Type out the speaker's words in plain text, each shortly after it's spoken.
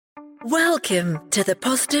Welcome to the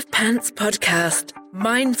Positive Pants Podcast.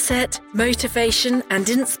 Mindset, motivation, and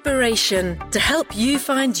inspiration to help you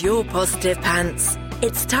find your positive pants.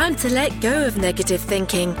 It's time to let go of negative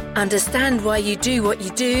thinking, understand why you do what you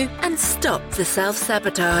do, and stop the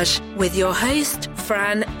self-sabotage with your host,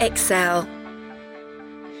 Fran Excel.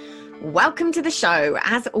 Welcome to the show.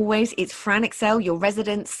 As always, it's Fran Excel, your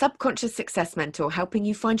resident subconscious success mentor, helping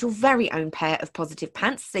you find your very own pair of positive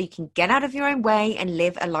pants so you can get out of your own way and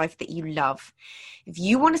live a life that you love. If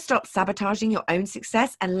you want to stop sabotaging your own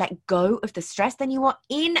success and let go of the stress, then you are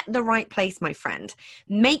in the right place, my friend.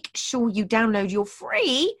 Make sure you download your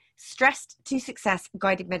free Stressed to Success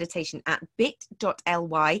guided meditation at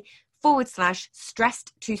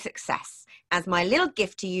bit.ly/stressed to success as my little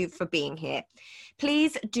gift to you for being here.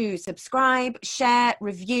 Please do subscribe, share,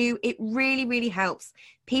 review. It really, really helps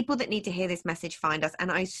people that need to hear this message find us,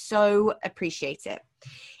 and I so appreciate it.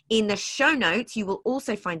 In the show notes, you will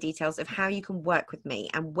also find details of how you can work with me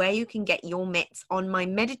and where you can get your mitts on my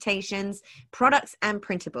meditations, products, and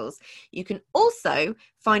printables. You can also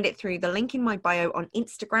find it through the link in my bio on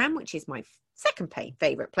Instagram, which is my second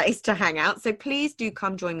favorite place to hang out. So please do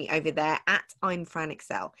come join me over there at I'm Fran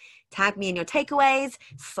Excel. Tag me in your takeaways,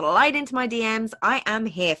 slide into my DMs. I am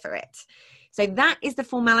here for it. So that is the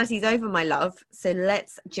formalities over, my love. So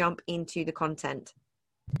let's jump into the content.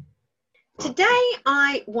 Today,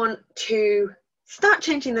 I want to start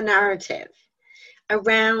changing the narrative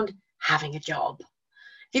around having a job.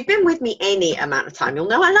 If you've been with me any amount of time, you'll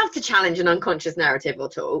know I love to challenge an unconscious narrative or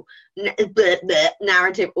two, but this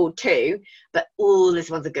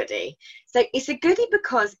one's a goodie. So it's a goodie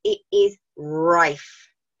because it is rife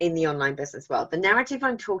in the online business world. The narrative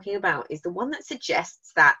I'm talking about is the one that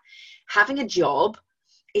suggests that having a job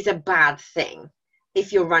is a bad thing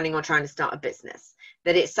if you're running or trying to start a business,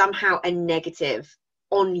 that it's somehow a negative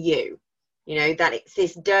on you. You know, that it's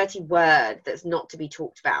this dirty word that's not to be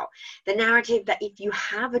talked about. The narrative that if you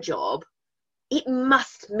have a job, it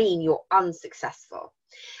must mean you're unsuccessful.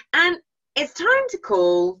 And it's time to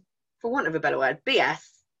call, for want of a better word,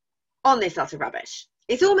 BS on this utter rubbish.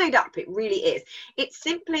 It's all made up. It really is. It's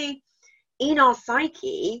simply in our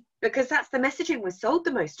psyche because that's the messaging we're sold the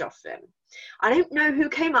most often. I don't know who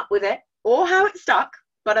came up with it or how it stuck,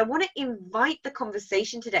 but I want to invite the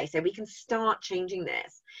conversation today so we can start changing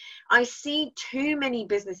this. I see too many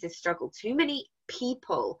businesses struggle, too many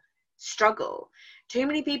people struggle, too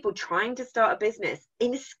many people trying to start a business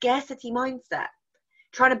in a scarcity mindset,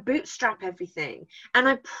 trying to bootstrap everything. And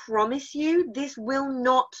I promise you, this will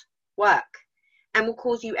not work and will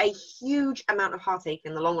cause you a huge amount of heartache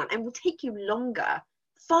in the long run and will take you longer,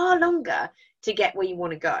 far longer to get where you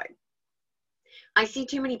want to go. I see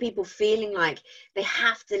too many people feeling like they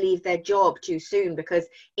have to leave their job too soon because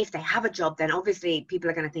if they have a job, then obviously people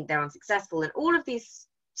are going to think they're unsuccessful and all of these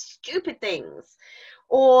stupid things,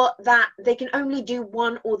 or that they can only do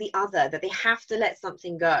one or the other, that they have to let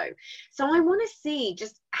something go. So I want to see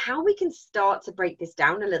just how we can start to break this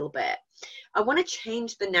down a little bit. I want to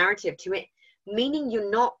change the narrative to it meaning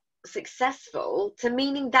you're not successful to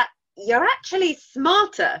meaning that you're actually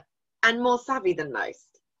smarter and more savvy than most.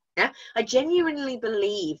 Yeah, I genuinely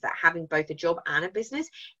believe that having both a job and a business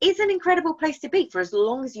is an incredible place to be for as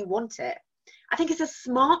long as you want it. I think it's a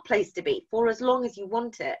smart place to be for as long as you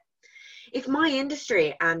want it. If my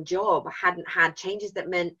industry and job hadn't had changes that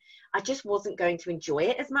meant I just wasn't going to enjoy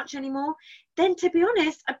it as much anymore, then to be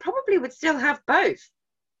honest, I probably would still have both.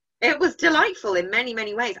 It was delightful in many,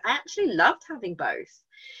 many ways. I actually loved having both.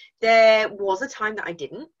 There was a time that I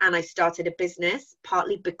didn't, and I started a business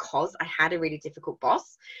partly because I had a really difficult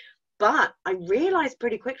boss. But I realized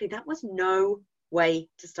pretty quickly that was no way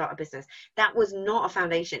to start a business. That was not a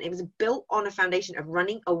foundation. It was built on a foundation of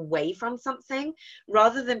running away from something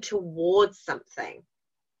rather than towards something,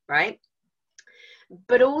 right?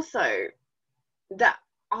 But also that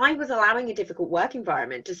I was allowing a difficult work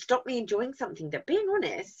environment to stop me enjoying something that, being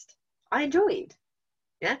honest, I enjoyed.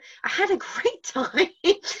 Yeah, I had a great time.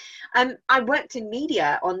 I worked in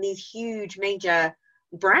media on these huge major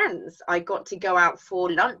brands. I got to go out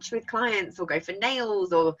for lunch with clients or go for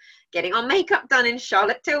nails or getting our makeup done in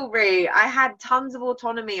Charlotte Tilbury. I had tons of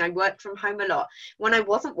autonomy. I worked from home a lot. When I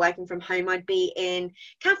wasn't working from home, I'd be in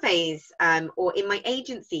cafes or in my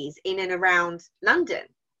agencies in and around London.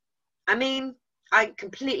 I mean, I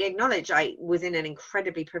completely acknowledge I was in an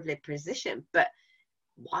incredibly privileged position, but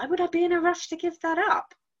why would I be in a rush to give that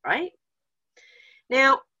up, right?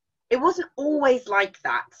 Now, it wasn't always like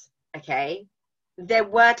that, okay? There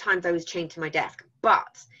were times I was chained to my desk,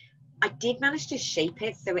 but I did manage to shape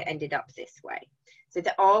it so it ended up this way. So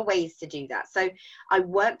there are ways to do that. So I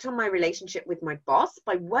worked on my relationship with my boss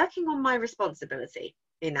by working on my responsibility.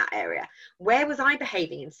 in that area? Where was I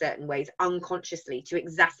behaving in certain ways unconsciously to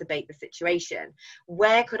exacerbate the situation?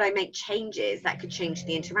 Where could I make changes that could change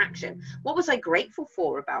the interaction? What was I grateful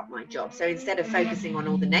for about my job? So instead of focusing on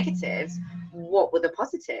all the negatives, what were the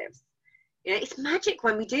positives? You know, it's magic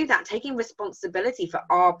when we do that, taking responsibility for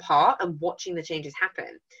our part and watching the changes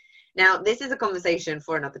happen. Now, this is a conversation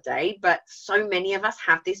for another day, but so many of us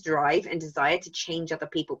have this drive and desire to change other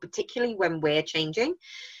people, particularly when we're changing,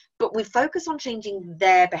 but we focus on changing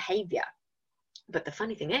their behavior. But the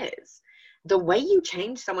funny thing is, the way you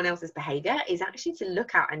change someone else's behavior is actually to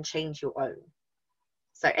look at and change your own.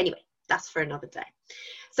 So anyway, that's for another day.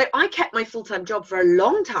 So I kept my full-time job for a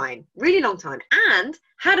long time, really long time, and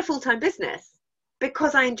had a full-time business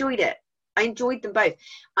because I enjoyed it. I enjoyed them both.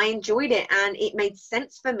 I enjoyed it, and it made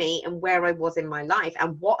sense for me and where I was in my life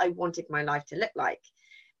and what I wanted my life to look like.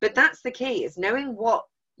 But that's the key, is knowing what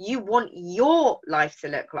you want your life to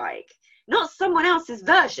look like, not someone else's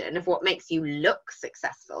version of what makes you look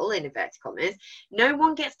successful, in inverted commas. No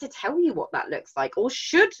one gets to tell you what that looks like or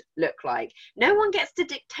should look like. No one gets to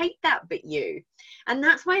dictate that but you. And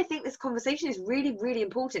that's why I think this conversation is really, really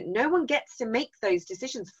important. No one gets to make those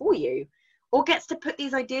decisions for you, or gets to put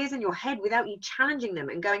these ideas in your head without you challenging them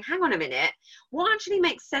and going, hang on a minute, what actually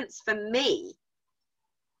makes sense for me?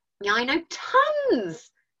 Yeah, I know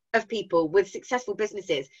tons of people with successful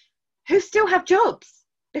businesses who still have jobs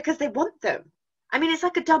because they want them. I mean, it's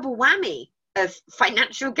like a double whammy of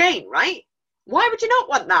financial gain, right? Why would you not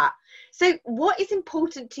want that? So what is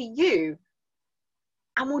important to you,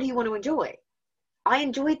 and what do you want to enjoy? I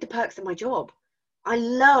enjoyed the perks of my job. I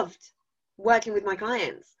loved working with my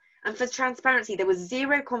clients. And for transparency, there was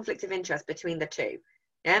zero conflict of interest between the two.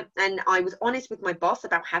 Yeah. And I was honest with my boss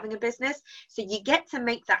about having a business. So you get to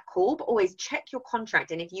make that call, but always check your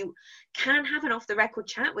contract. And if you can have an off the record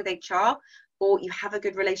chat with HR, or you have a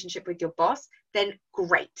good relationship with your boss, then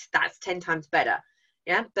great. That's 10 times better.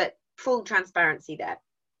 Yeah. But full transparency there.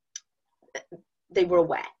 They were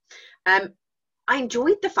aware. I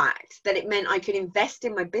enjoyed the fact that it meant I could invest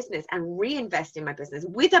in my business and reinvest in my business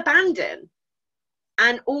with abandon,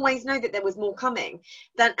 and always know that there was more coming.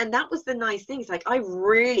 And that was the nice thing. It's like I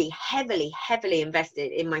really heavily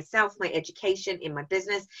invested in myself, my education, in my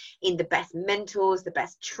business, in the best mentors, the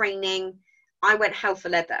best training. I went hell for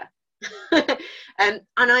leather. And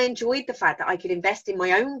I enjoyed the fact that I could invest in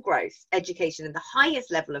my own growth, education, and the highest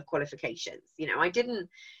level of qualifications. You know, I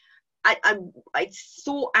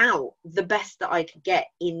sought out the best that I could get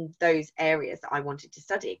in those areas that I wanted to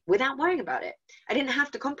study without worrying about it. I didn't have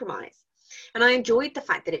to compromise. And I enjoyed the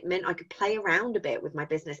fact that it meant I could play around a bit with my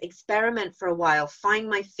business, experiment for a while, find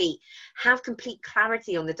my feet, have complete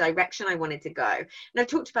clarity on the direction I wanted to go. And I've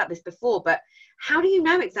talked about this before, but how do you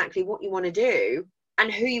know exactly what you want to do and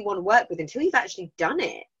who you want to work with until you've actually done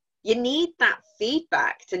it? You need that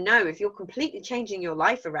feedback to know if you're completely changing your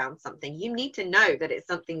life around something. You need to know that it's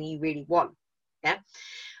something you really want. Yeah.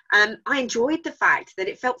 I enjoyed the fact that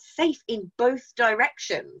it felt safe in both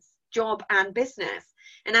directions, job and business.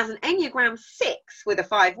 And as an Enneagram 6 with a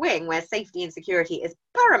 5 wing, where safety and security is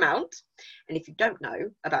paramount, and if you don't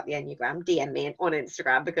know about the Enneagram, DM me on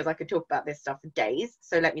Instagram, because I could talk about this stuff for days.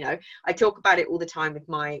 So let me know. I talk about it all the time with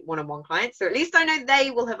my one-on-one clients. So at least I know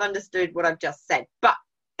they will have understood what I've just said. But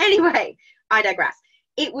anyway, I digress.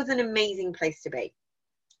 It was an amazing place to be.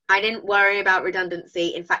 I didn't worry about redundancy.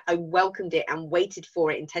 In fact, I welcomed it and waited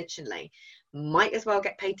for it intentionally. Might as well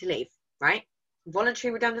get paid to leave, right?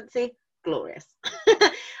 Voluntary redundancy, glorious.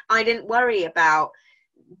 I didn't worry about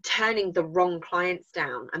turning the wrong clients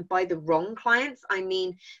down. And by the wrong clients, I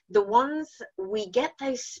mean the ones we get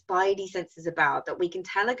those spidey senses about that we can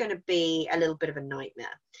tell are going to be a little bit of a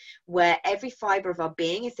nightmare, where every fiber of our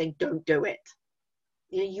being is saying, don't do it.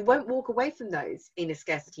 You know, you won't walk away from those in a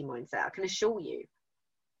scarcity mindset, I can assure you.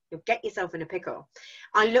 You'll get yourself in a pickle.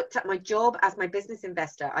 I looked at my job as my business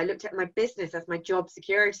investor. I looked at my business as my job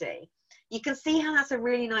security. You can see how that's a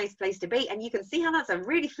really nice place to be. And you can see how that's a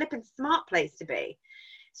really flippin' smart place to be.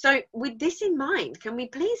 So with this in mind, can we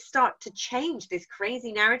please start to change this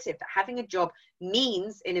crazy narrative that having a job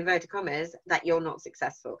means, in inverted commas, that you're not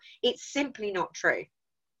successful? It's simply not true.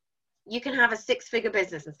 You can have a 6-figure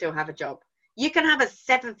business and still have a job. You can have a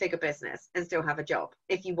 7-figure business and still have a job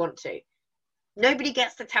if you want to. Nobody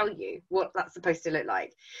gets to tell you what that's supposed to look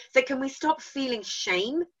like. So can we stop feeling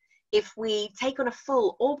shame if we take on a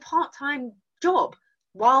full or part-time job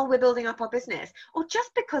while we're building up our business, or just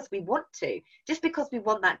because we want to, just because we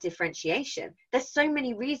want that differentiation? There's so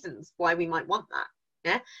many reasons why we might want that.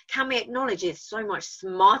 Yeah. Can we acknowledge it's so much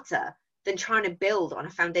smarter than trying to build on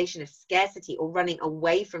a foundation of scarcity or running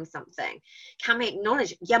away from something? Can we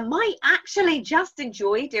acknowledge you might actually just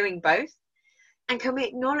enjoy doing both? And can we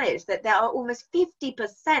acknowledge that there are almost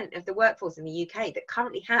 50% of the workforce in the UK that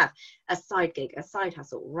currently have a side gig, a side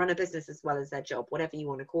hustle, run a business as well as their job, whatever you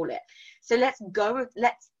want to call it. So let's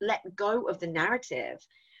let go of the narrative,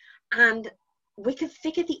 and we can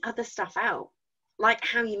figure the other stuff out, like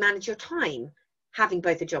how you manage your time, having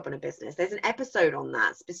both a job and a business. There's an episode on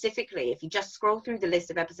that specifically. If you just scroll through the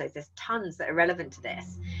list of episodes, there's tons that are relevant to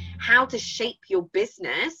this. How to shape your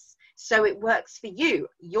business so it works for you,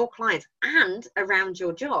 your clients, and around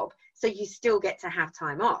your job, so you still get to have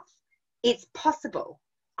time off. It's possible.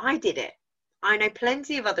 I did it. I know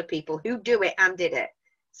plenty of other people who do it and did it.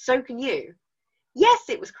 So can you. Yes,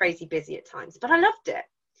 it was crazy busy at times, but I loved it.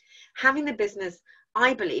 Having the business,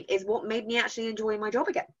 I believe, is what made me actually enjoy my job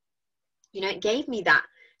again. You know, it gave me that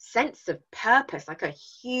sense of purpose, like a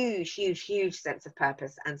huge, huge, huge sense of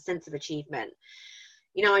purpose and sense of achievement.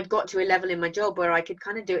 You know, I'd got to a level in my job where I could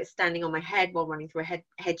kind of do it standing on my head while running through a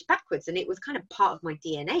hedge backwards. And it was kind of part of my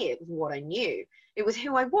DNA. It was what I knew. It was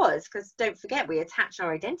who I was, because don't forget, we attach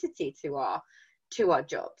our identity to our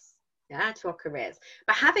jobs, yeah, to our careers.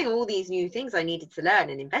 But having all these new things I needed to learn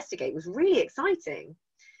and investigate was really exciting.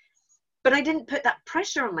 But I didn't put that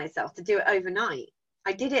pressure on myself to do it overnight.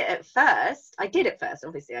 I did it at first,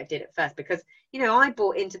 obviously I did it first because, you know, I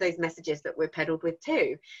bought into those messages that we're peddled with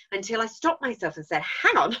too, until I stopped myself and said,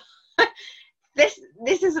 hang on, this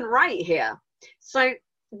isn't right here. So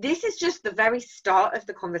this is just the very start of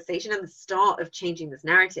the conversation and the start of changing this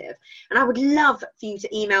narrative. And I would love for you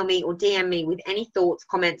to email me or DM me with any thoughts,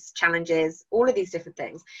 comments, challenges, all of these different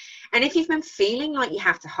things. And if you've been feeling like you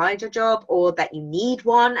have to hide your job, or that you need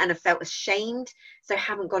one and have felt ashamed, so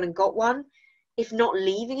haven't gone and got one, if not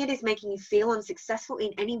leaving it is making you feel unsuccessful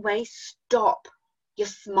in any way, stop. You're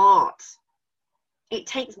smart. It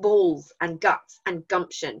takes balls and guts and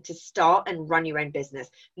gumption to start and run your own business.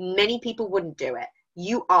 Many people wouldn't do it.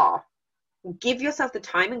 You are. Give yourself the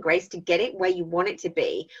time and grace to get it where you want it to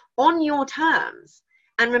be on your terms.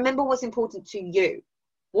 And remember what's important to you.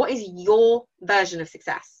 What is your version of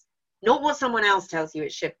success? Not what someone else tells you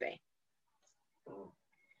it should be.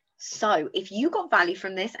 So if you got value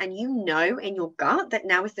from this and you know in your gut that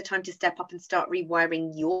now is the time to step up and start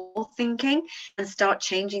rewiring your thinking and start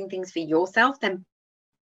changing things for yourself, then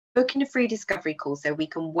book in a free discovery call so we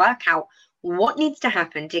can work out what needs to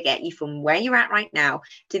happen to get you from where you're at right now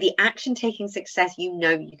to the action-taking success you know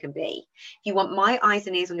you can be. If you want my eyes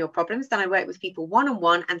and ears on your problems, then I work with people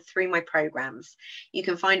one-on-one and through my programs. You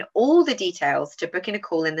can find all the details to book in a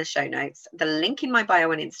call in the show notes, the link in my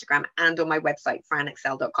bio on Instagram, and on my website,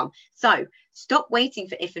 franexcel.com. So stop waiting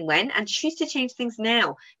for if and when and choose to change things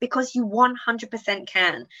now, because you 100%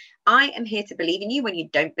 can. I am here to believe in you when you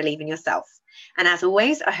don't believe in yourself. And as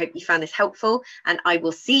always, I hope you found this helpful, and I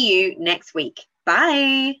will see you next week.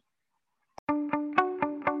 Bye.